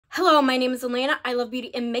Hello, my name is Elena. I love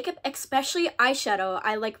beauty and makeup, especially eyeshadow.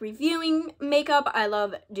 I like reviewing makeup. I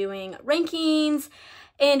love doing rankings.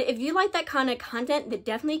 And if you like that kind of content, then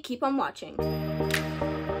definitely keep on watching.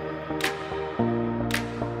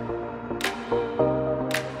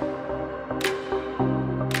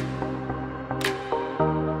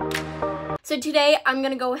 So today I'm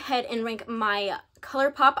going to go ahead and rank my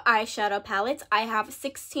Colourpop eyeshadow palettes. I have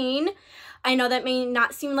 16. I know that may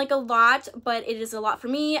not seem like a lot, but it is a lot for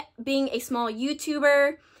me being a small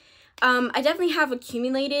YouTuber. I definitely have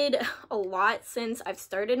accumulated a lot since I've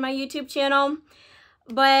started my YouTube channel,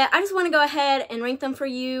 but I just want to go ahead and rank them for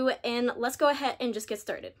you, and let's go ahead and just get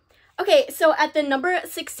started. Okay, so at the number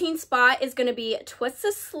 16 spot is going to be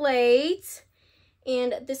Twisted Slate,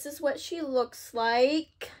 and this is what she looks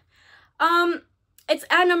like. It's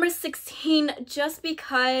at number 16 just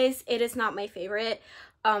because it is not my favorite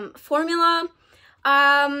formula.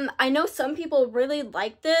 I know some people really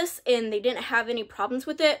like this and they didn't have any problems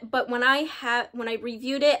with it, but when I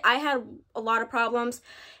reviewed it, I had a lot of problems.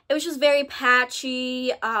 It was just very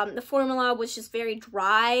patchy. The formula was just very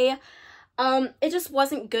dry. It just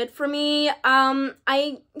wasn't good for me. I'm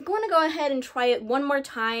going to go ahead and try it one more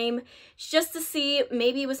time just to see.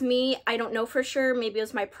 Maybe it was me. I don't know for sure. Maybe it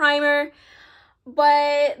was my primer.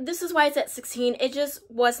 But this is why it's at 16. It just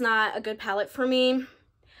was not a good palette for me.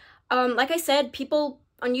 Like I said, people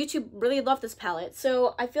on YouTube really love this palette.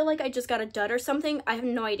 So I feel like I just got a dud or something. I have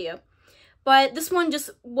no idea. But this one just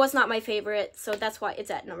was not my favorite. So that's why it's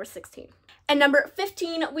at number 16. At number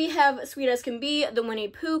 15, we have Sweet As Can Be, the Winnie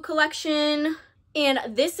Pooh collection. And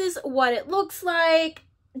this is what it looks like.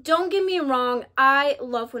 Don't get me wrong, I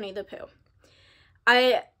love Winnie the Pooh.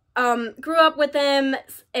 I grew up with him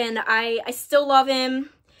and I still love him.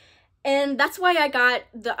 And that's why I got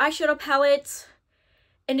the eyeshadow palette.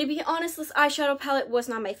 And to be honest, this eyeshadow palette was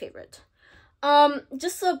not my favorite.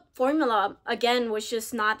 Just the formula, again, was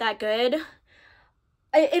just not that good.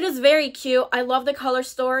 It is very cute. I love the color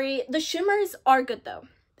story. The shimmers are good though.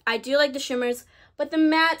 I do like the shimmers, but the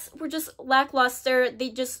mattes were just lackluster. They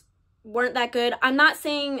just weren't that good. I'm not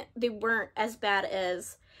saying they weren't as bad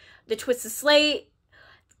as the Twisted Slate.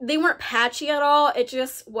 They weren't patchy at all. It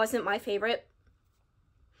just wasn't my favorite.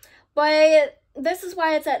 But this is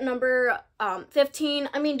why it's at number 15.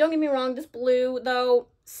 I mean, don't get me wrong. This blue, though,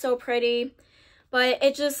 so pretty. But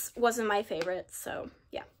it just wasn't my favorite. So,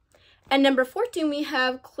 yeah. At number 14, we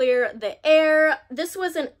have Clear the Air. This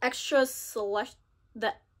was an extra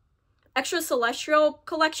celestial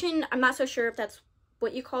collection. I'm not so sure if that's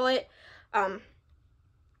what you call it. But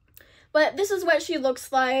this is what she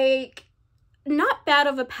looks like. Not bad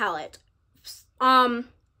of a palette.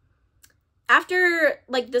 After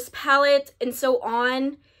like this palette and so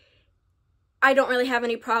on, I don't really have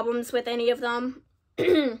any problems with any of them.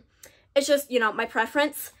 It's just, you know, my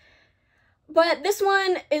preference. But this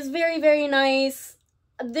one is very, very nice.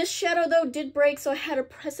 This shadow though did break, so I had to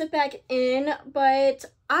press it back in, but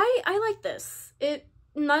I like this. It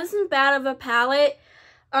wasn't bad of a palette.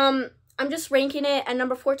 I'm just ranking it at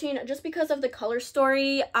number 14 just because of the color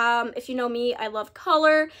story. If you know me, I love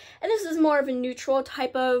color, and this is more of a neutral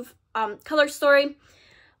type of color story,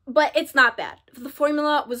 but it's not bad. The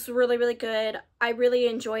formula was really, really good. I really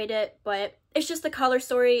enjoyed it, but it's just the color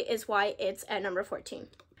story is why it's at number 14.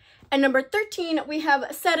 At number 13, we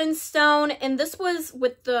have Set in Stone, and this was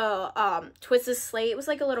with the Twisted Slate. It was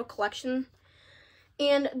like a little collection,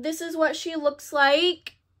 and this is what she looks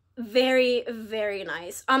like. Very, very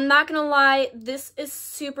nice. I'm not gonna lie, this is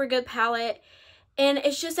super good palette, and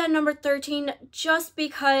it's just at number 13 just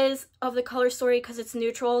because of the color story, because it's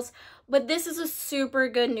neutrals, but this is a super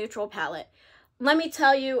good neutral palette. Let me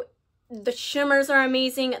tell you, the shimmers are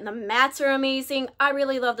amazing, the mattes are amazing. I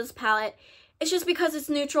really love this palette. It's just because it's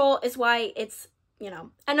neutral is why it's, you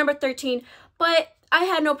know, at number 13, but I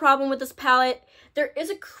had no problem with this palette. There is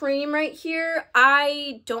a cream right here.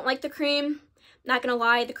 I don't like the cream. Not gonna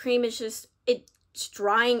lie, the cream is just, it's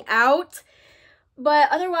drying out. But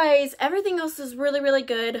otherwise, everything else is really, really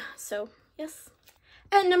good. So, yes.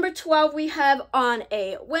 At number 12, we have On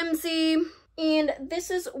a Whimsy. And this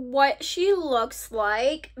is what she looks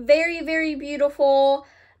like. Very, very beautiful.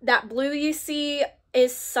 That blue you see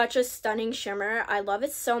is such a stunning shimmer. I love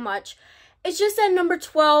it so much. It's just at number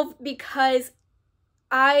 12 because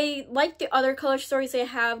I like the other color stories they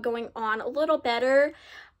have going on a little better.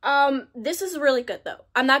 This is really good though.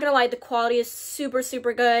 I'm not gonna lie, the quality is super,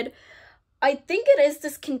 super good. I think it is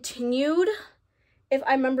discontinued, if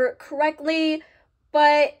I remember correctly,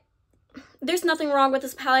 but there's nothing wrong with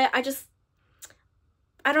this palette. I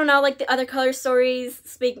don't know, like the other color stories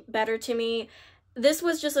speak better to me. This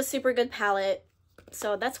was just a super good palette,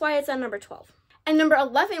 so that's why it's at number 12. And number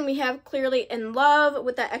 11, we have Clearly in Love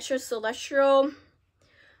with that Extra Celestial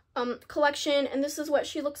collection. And this is what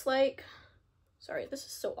she looks like. Sorry, this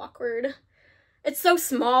is so awkward. It's so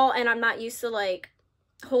small and I'm not used to like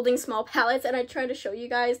holding small palettes, and I try to show you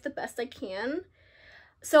guys the best I can.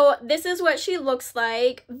 So this is what she looks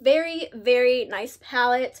like. Very, very nice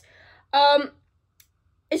palette.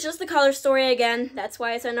 It's just the color story again. That's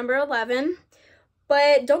why it's at number 11.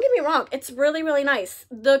 But don't get me wrong, it's really, really nice.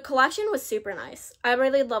 The collection was super nice. I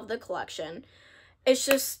really love the collection. It's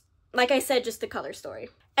just, like I said, just the color story.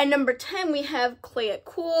 At number 10, we have Play It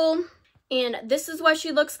Cool. And this is what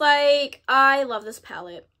she looks like. I love this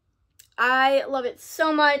palette. I love it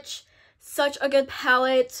so much. Such a good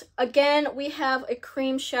palette. Again, we have a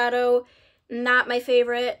cream shadow. Not my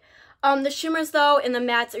favorite. The shimmers, though, and the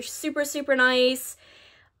mattes are super, super nice.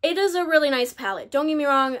 It is a really nice palette. Don't get me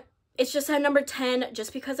wrong. It's just at number 10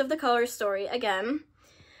 just because of the color story, again.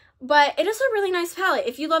 But it is a really nice palette.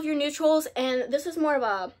 If you love your neutrals, and this is more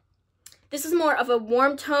of a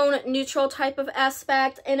warm tone neutral type of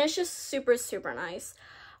aspect, and it's just super, super nice.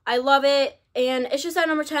 I love it, and it's just at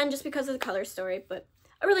number 10 just because of the color story, but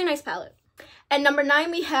a really nice palette. At number 9,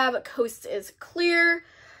 we have Coast is Clear.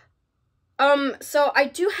 So I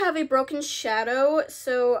do have a broken shadow,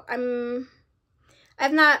 so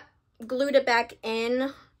I've not glued it back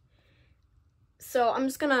in. So I'm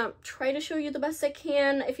just gonna try to show you the best I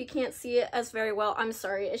can. If you can't see it as very well, I'm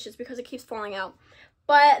sorry. It's just because it keeps falling out.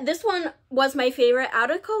 But this one was my favorite out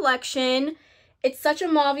of the collection. It's such a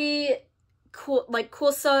mauve-y, cool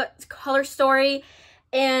color story.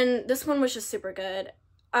 And this one was just super good.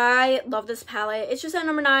 I love this palette. It's just at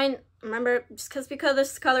number 9. Remember, just because of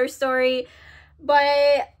this color story.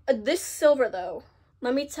 But this silver, though,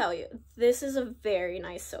 let me tell you, this is a very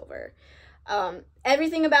nice silver.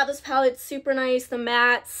 Everything about this palette is super nice. The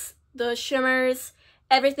mattes, the shimmers,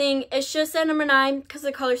 everything. It's just at number 9 because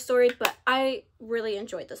of the color story, but I really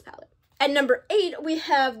enjoyed this palette. At number 8, we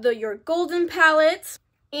have the Your Golden palette.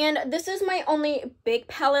 And this is my only big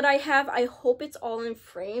palette I have. I hope it's all in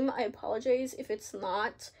frame. I apologize if it's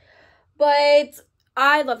not. But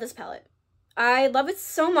I love this palette. I love it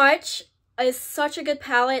so much. It's such a good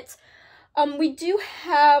palette. We do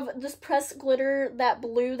have this pressed glitter, that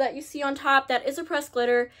blue that you see on top. That is a pressed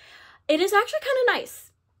glitter. It is actually kind of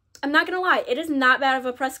nice. I'm not going to lie. It is not bad of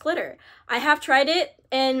a pressed glitter. I have tried it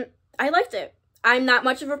and I liked it. I'm not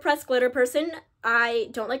much of a pressed glitter person. I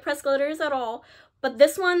don't like pressed glitters at all. But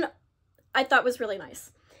this one I thought was really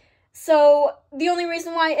nice. So the only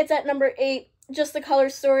reason why it's at number 8, just the color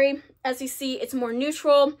story. As you see, it's more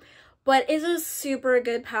neutral, but it is a super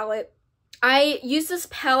good palette. I use this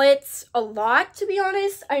palette a lot, to be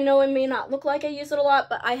honest. I know it may not look like I use it a lot,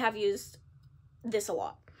 but I have used this a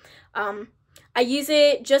lot. I use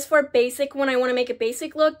it just for basic when I want to make a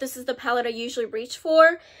basic look. This is the palette I usually reach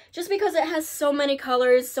for, just because it has so many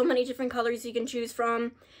colors, so many different colors you can choose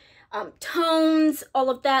from. Tones, all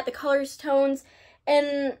of that, the colors, tones,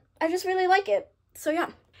 and I just really like it. So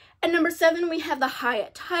yeah. At number 7, we have the High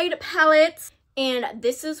Tide palette, and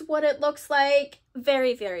this is what it looks like.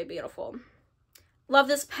 Very, very beautiful. Love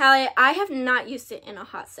this palette. I have not used it in a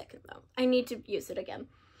hot second though. I need to use it again.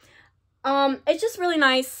 It's just really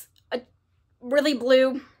nice, really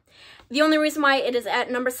blue. The only reason why it is at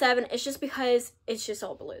number 7 is just because it's just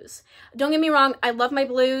all blues. Don't get me wrong, I love my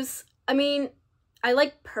blues. I mean, I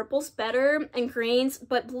like purples better and greens,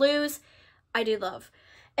 but blues I do love.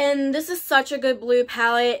 And this is such a good blue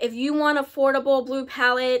palette. If you want affordable blue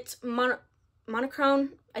palette,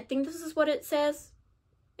 monochrome, I think this is what it says.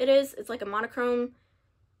 It is. It's like a monochrome,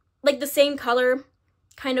 like the same color,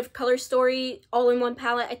 kind of color story, all in one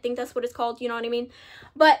palette. I think that's what it's called, you know what I mean?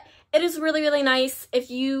 But it is really, really nice. If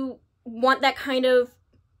you want that kind of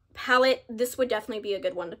palette, this would definitely be a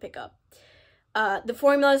good one to pick up. The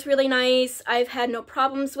formula is really nice. I've had no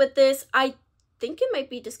problems with this. I think it might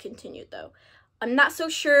be discontinued though. I'm not so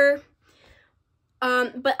sure.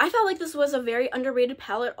 But I felt like this was a very underrated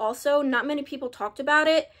palette also. Not many people talked about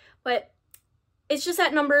it, but it's just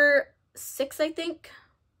at number 6, I think.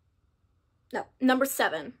 No, number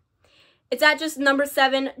 7. It's at just number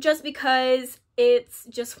 7 just because it's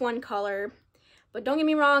just one color. But don't get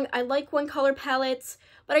me wrong, I like one color palettes,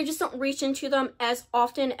 but I just don't reach into them as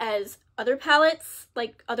often as other palettes,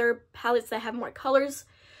 like other palettes that have more colors.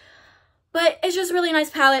 But it's just a really nice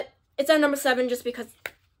palette. It's at number 7 just because,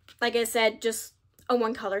 like I said, just a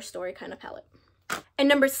one color story kind of palette. And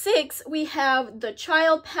number 6, we have the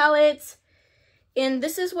Child palette. And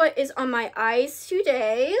this is what is on my eyes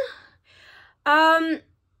today. I've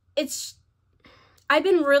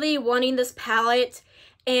been really wanting this palette.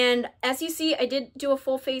 And as you see, I did do a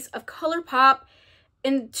full face of Colourpop.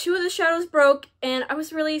 and 2 of the shadows broke, and I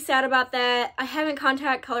was really sad about that. I haven't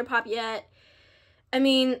contacted Colourpop yet. I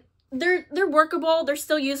mean, they're workable, they're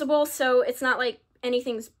still usable, so it's not like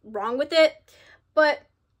anything's wrong with it, but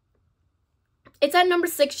it's at number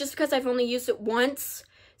 6 just because I've only used it once,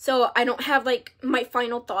 so I don't have like my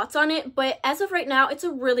final thoughts on it, but as of right now, it's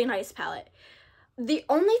a really nice palette. The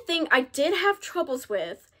only thing I did have troubles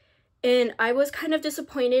with, and I was kind of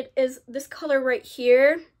disappointed, is this color right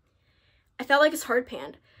here. I felt like it's hard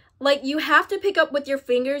panned. Like, you have to pick up with your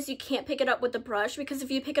fingers. You can't pick it up with the brush, because if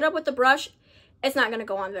you pick it up with the brush, it's not going to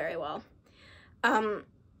go on very well.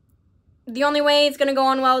 The only way it's going to go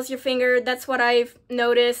on well is your finger. That's what I've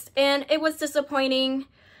noticed, and it was disappointing,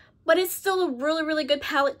 but it's still a really, really good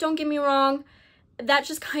palette. Don't get me wrong. That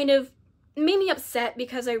just kind of made me upset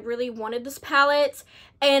because I really wanted this palette,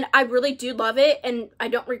 and I really do love it, and I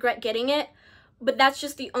don't regret getting it, but that's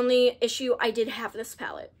just the only issue I did have with this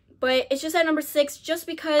palette. But it's just at number 6 just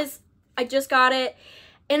because I just got it,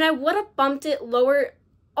 and I would have bumped it lower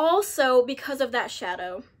also because of that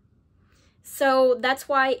shadow. So that's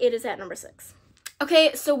why it is at number 6.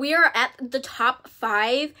 Okay, so we are at the top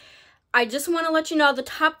 5. I just want to let you know the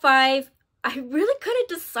top 5, I really couldn't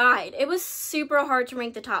decide. It was super hard to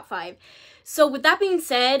rank the top 5. So with that being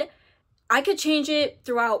said, I could change it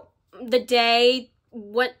throughout the day,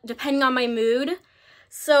 depending on my mood.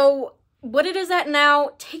 So what it is at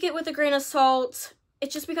now, take it with a grain of salt.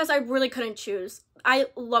 It's just because I really couldn't choose. I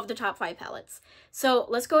love the top 5 palettes. So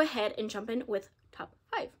let's go ahead and jump in with top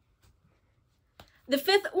 5. The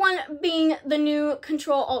 5th one being the new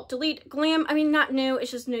Control-Alt-Delete Glam. I mean, not new,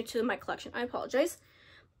 it's just new to my collection. I apologize.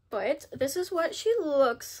 But this is what she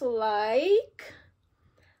looks like.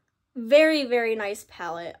 Very, very nice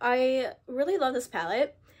palette. I really love this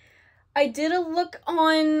palette. I did a look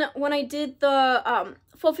on, when I did the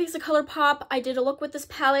Full Face of Colourpop, I did a look with this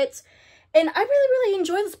palette, and I really, really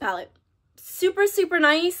enjoy this palette. Super, super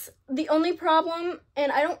nice. The only problem,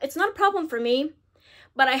 and it's not a problem for me,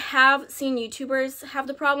 but I have seen YouTubers have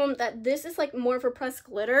the problem that this is like more of a pressed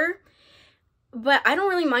glitter, but I don't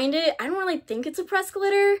really mind it. I don't really think it's a pressed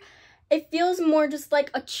glitter. It feels more just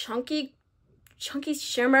like a chunky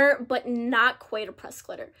shimmer, but not quite a pressed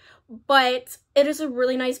glitter. But it is a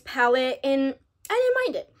really nice palette, and I didn't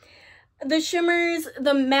mind it. The shimmers,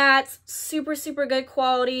 the mattes, super, super good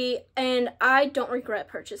quality, and I don't regret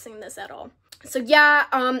purchasing this at all. So yeah,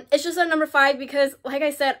 it's just at number 5 because, like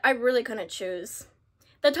I said, I really couldn't choose.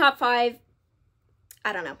 The top 5,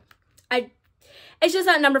 I don't know. It's just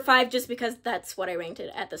at number 5 just because that's what I ranked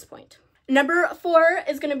it at this point. Number 4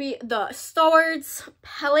 is going to be the Star Wars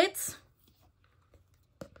palette.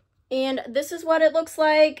 And this is what it looks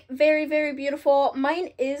like. Very, very beautiful. Mine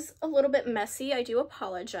is a little bit messy. I do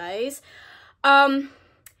apologize. I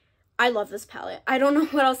love this palette. I don't know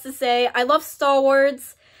what else to say. I love Star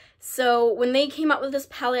Wars. So when they came out with this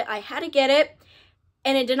palette, I had to get it.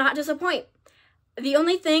 And it did not disappoint. The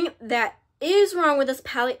only thing that is wrong with this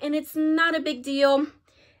palette, and it's not a big deal,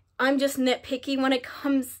 I'm just nitpicky when it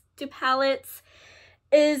comes to palettes,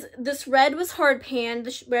 is this red was hard pan,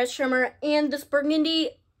 the red shimmer, and this burgundy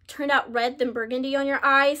turned out red than burgundy on your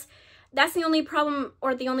eyes. That's the only problem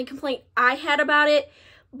or the only complaint I had about it.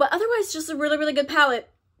 But otherwise, just a really, really good palette.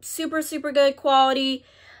 Super, super good quality.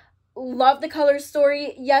 Love the color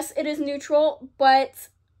story. Yes, it is neutral, but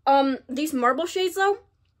these marble shades though,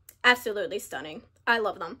 absolutely stunning. I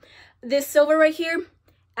love them. This silver right here,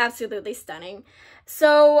 absolutely stunning.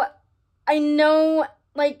 So I know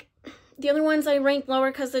like the other ones I ranked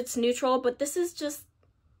lower because it's neutral, but this is just,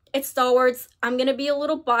 it's Star Wars. I'm going to be a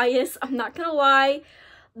little biased. I'm not going to lie,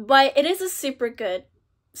 but it is a super good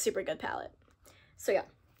palette. So yeah.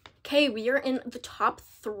 Okay, we are in the top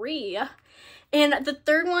 3. And the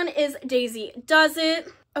third one is Daisy Does It.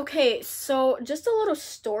 Okay, so just a little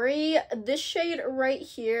story. This shade right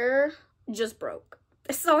here just broke.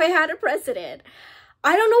 So I had to press it in.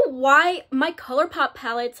 I don't know why my Colourpop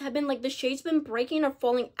palettes have been like, the shade's been breaking or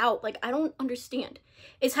falling out. Like, I don't understand.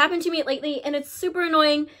 It's happened to me lately and it's super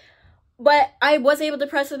annoying. But I was able to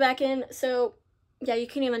press it back in. So yeah, you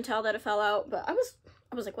can't even tell that it fell out. But I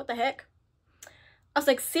was like, what the heck? I was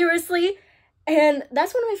like, seriously? And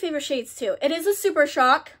that's one of my favorite shades too. It is a super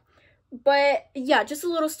shock, but yeah, just a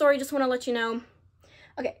little story. Just want to let you know.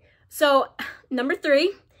 Okay, so number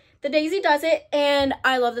 3, the Daisy Does It, and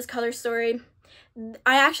I love this color story.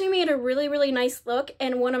 I actually made a really, really nice look,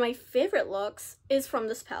 and one of my favorite looks is from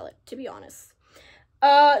this palette, to be honest.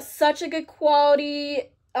 Such a good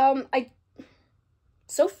quality.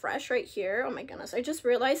 So fresh right here. Oh my goodness, I just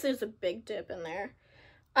realized there's a big dip in there.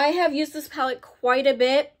 I have used this palette quite a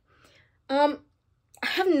bit. I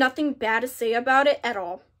have nothing bad to say about it at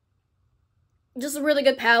all. Just a really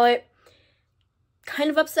good palette. Kind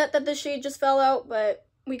of upset that this shade just fell out, but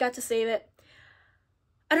we got to save it.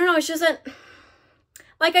 I don't know, it's just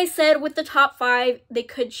like I said, with the top 5, they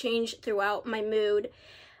could change throughout my mood.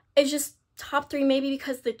 It's just top 3 maybe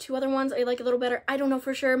because the 2 other ones I like a little better. I don't know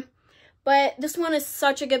for sure. But this one is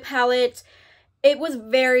such a good palette. It was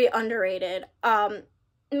very underrated.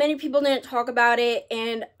 Many people didn't talk about it,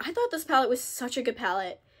 and I thought this palette was such a good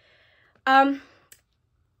palette. I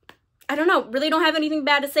don't know, really don't have anything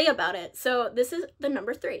bad to say about it. So this is the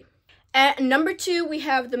number 3. At number 2, we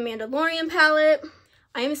have the Mandalorian palette.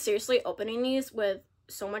 I am seriously opening these with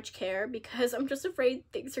so much care because I'm just afraid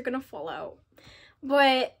things are gonna fall out.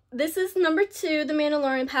 But this is number 2, the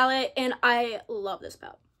Mandalorian palette, and I love this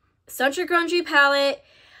palette. Such a grungy palette.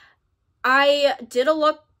 I did a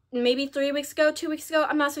look maybe 3 weeks ago, 2 weeks ago.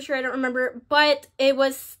 I'm not so sure, I don't remember, but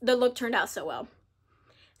the look turned out so well.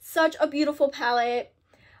 Such a beautiful palette.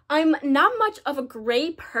 I'm not much of a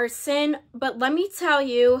gray person, but let me tell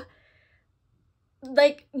you,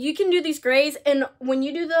 like, you can do these grays, and when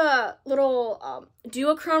you do the little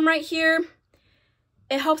duochrome right here,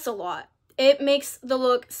 it helps a lot. It makes the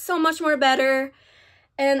look so much more better,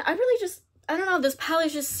 and I really just, I don't know, this palette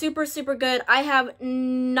is just super, super good. I have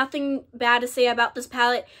nothing bad to say about this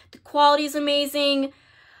palette. The quality is amazing.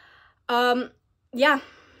 Yeah.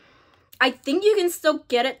 I think you can still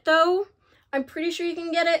get it, though. I'm pretty sure you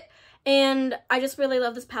can get it, and I just really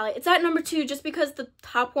love this palette. It's at number 2 just because the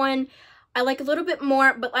top one I like a little bit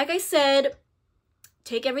more, but like I said,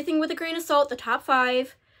 take everything with a grain of salt, the top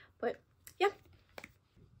 5, but yeah.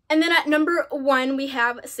 And then at number 1, we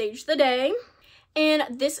have Sage the Day, and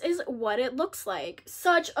this is what it looks like.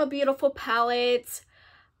 Such a beautiful palette,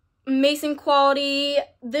 amazing quality.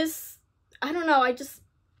 This, I don't know, I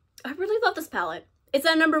really love this palette. It's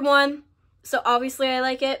at number 1, so obviously I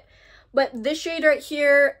like it, but this shade right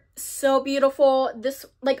here, so beautiful. This,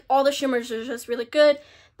 like, all the shimmers are just really good.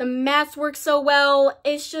 The mattes work so well.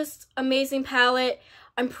 It's just amazing palette.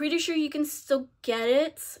 I'm pretty sure you can still get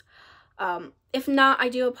it. If not, I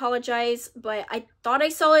do apologize, but I thought I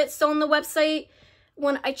saw it still on the website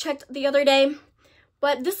when I checked the other day.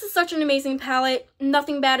 But this is such an amazing palette.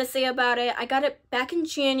 Nothing bad to say about it. I got it back in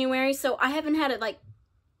January, so I haven't had it, like,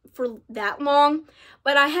 for that long,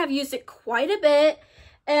 but I have used it quite a bit,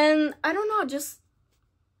 and I don't know, just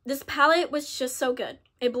this palette was just so good.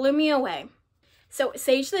 It blew me away. So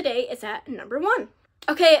Sage the Day is at number 1.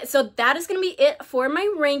 Okay, so that is going to be it for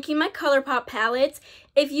my ranking, my Colourpop palettes.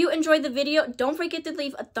 If you enjoyed the video, don't forget to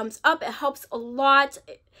leave a thumbs up. It helps a lot.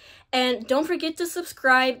 And don't forget to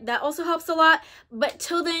subscribe. That also helps a lot. But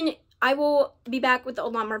till then, I will be back with a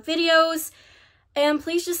lot more videos. And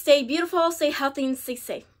please just stay beautiful, stay healthy, and stay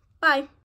safe. Bye.